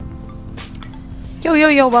Yo, yo,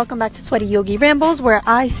 yo, welcome back to Sweaty Yogi Rambles, where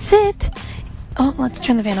I sit, let's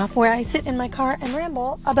turn the van off, where I sit in my car and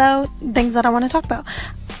ramble about things that I want to talk about.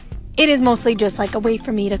 It is mostly just like a way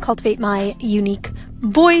for me to cultivate my unique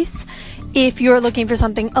voice. If you're looking for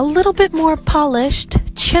something a little bit more polished,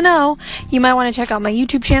 you might want to check out my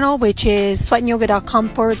YouTube channel, which is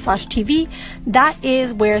sweatingyoga.com/TV. That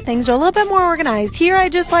is where things are a little bit more organized. Here I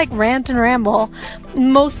just like rant and ramble,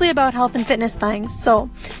 mostly about health and fitness things.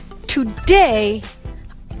 So today,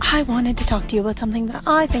 I wanted to talk to you about something that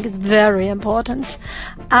I think is very important.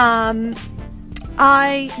 The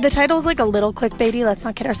title is like a little clickbaity, let's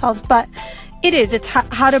not kid ourselves, but it is. It's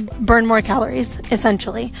how to burn more calories,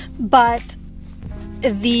 essentially. But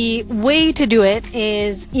the way to do it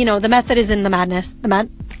is, the method is in the madness. The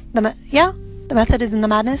method is in the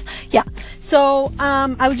madness. Yeah. So,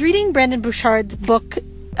 I was reading Brendon Burchard's book,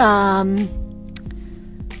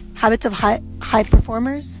 Habits of High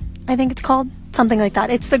Performers, I think it's called. Something like that.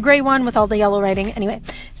 It's the gray one with all the yellow writing. Anyway,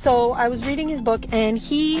 so I was reading his book, and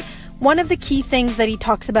one of the key things that he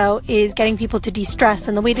talks about is getting people to de-stress.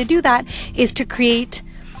 And the way to do that is to create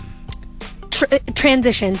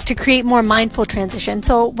transitions, to create more mindful transitions.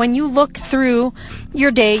 So when you look through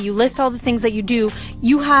your day, you list all the things that you do,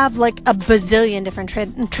 you have like a bazillion different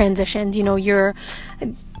transitions. You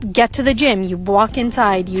get to the gym, you walk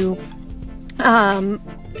inside, you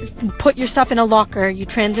put your stuff in a locker, you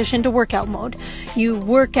transition to workout mode, you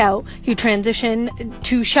work out, you transition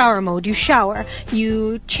to shower mode, you shower,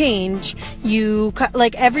 you change,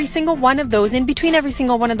 like every single one of those, in between every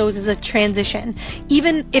single one of those is a transition.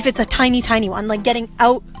 Even if it's a tiny one, like getting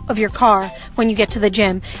out of your car when you get to the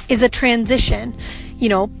gym is a transition.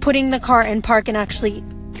 Putting the car in park and actually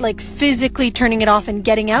like physically turning it off and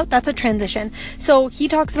getting out, that's a transition. So he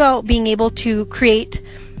talks about being able to create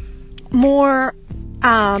more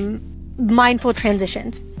mindful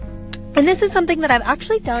transitions. And this is something that I've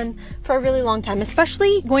actually done for a really long time,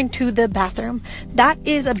 especially going to the bathroom. That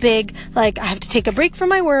is a big, I have to take a break from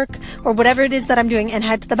my work or whatever it is that I'm doing and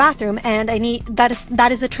head to the bathroom, and I need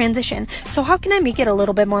that is a transition. So how can I make it a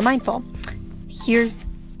little bit more mindful? Here's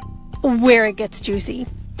where it gets juicy.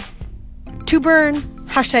 To burn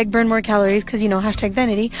more calories, because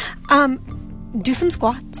 #vanity, do some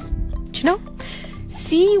squats.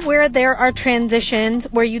 See where there are transitions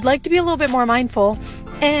where you'd like to be a little bit more mindful,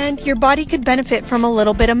 and your body could benefit from a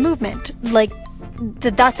little bit of movement.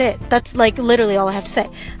 That's it. That's literally all I have to say.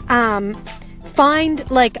 I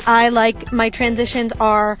like my transitions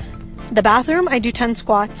are the bathroom. I do 10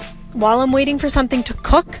 squats. While I'm waiting for something to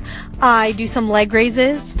cook, I do some leg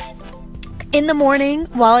raises. In the morning,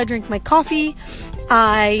 while I drink my coffee,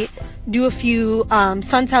 I do a few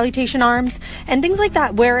sun salutation arms and things like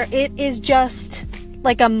that, where it is just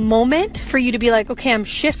like a moment for you to be like, okay, I'm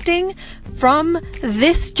shifting from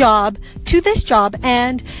this job to this job.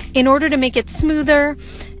 And in order to make it smoother,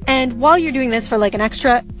 and while you're doing this for like an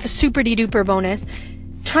extra super duper bonus,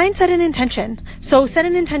 try and set an intention. So set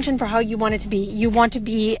an intention for how you want it to be. You want to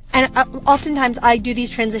be, and oftentimes I do these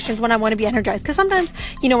transitions when I want to be energized. Because sometimes,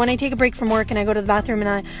 when I take a break from work and I go to the bathroom and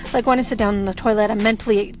I want to sit down in the toilet, I'm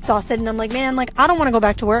mentally exhausted and I'm like, man, I don't want to go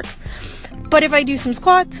back to work. But if I do some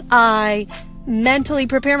squats, I mentally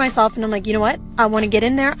prepare myself and I'm like, you know what? I want to get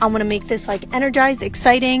in there. I want to make this energized,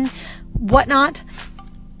 exciting, whatnot.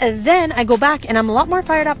 And then I go back and I'm a lot more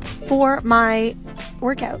fired up for my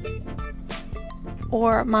workout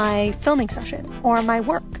or my filming session or my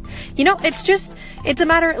work. It's a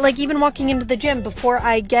matter, even walking into the gym, before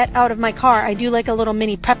I get out of my car, I do a little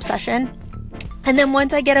mini prep session. And then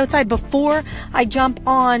once I get outside, before I jump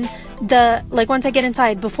on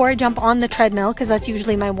before I jump on the treadmill, because that's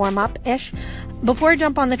usually my warm-up-ish, before I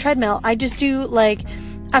jump on the treadmill, I just do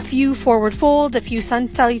a few forward folds, a few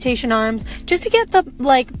sun salutation arms, just to get the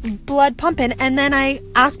blood pumping. And then I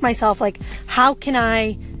ask myself,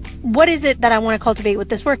 what is it that I want to cultivate with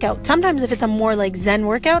this workout? Sometimes if it's a more Zen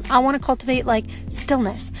workout, I want to cultivate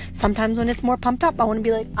stillness. Sometimes when it's more pumped up, I want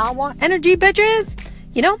to be I want energy, bitches,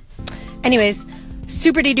 Anyways,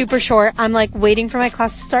 super duper short. I'm waiting for my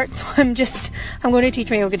class to start, so I'm going to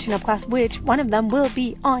teach my yoga tune-up class, which one of them will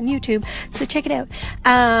be on YouTube, so check it out.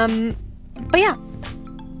 But yeah,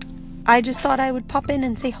 I just thought I would pop in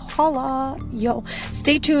and say holla. Yo,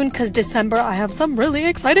 stay tuned, because December I have some really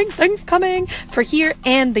exciting things coming for here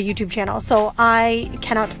and the YouTube channel, so I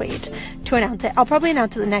cannot wait to announce it. I'll probably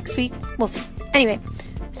announce it the next week. We'll see. Anyway,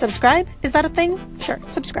 subscribe? Is that a thing? Sure,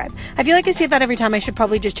 subscribe. I feel like I say that every time. I should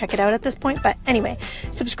probably just check it out at this point. But anyway,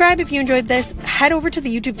 subscribe if you enjoyed this. Head over to the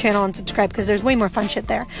YouTube channel and subscribe, because there's way more fun shit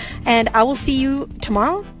there. And I will see you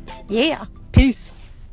tomorrow. Yeah. Peace.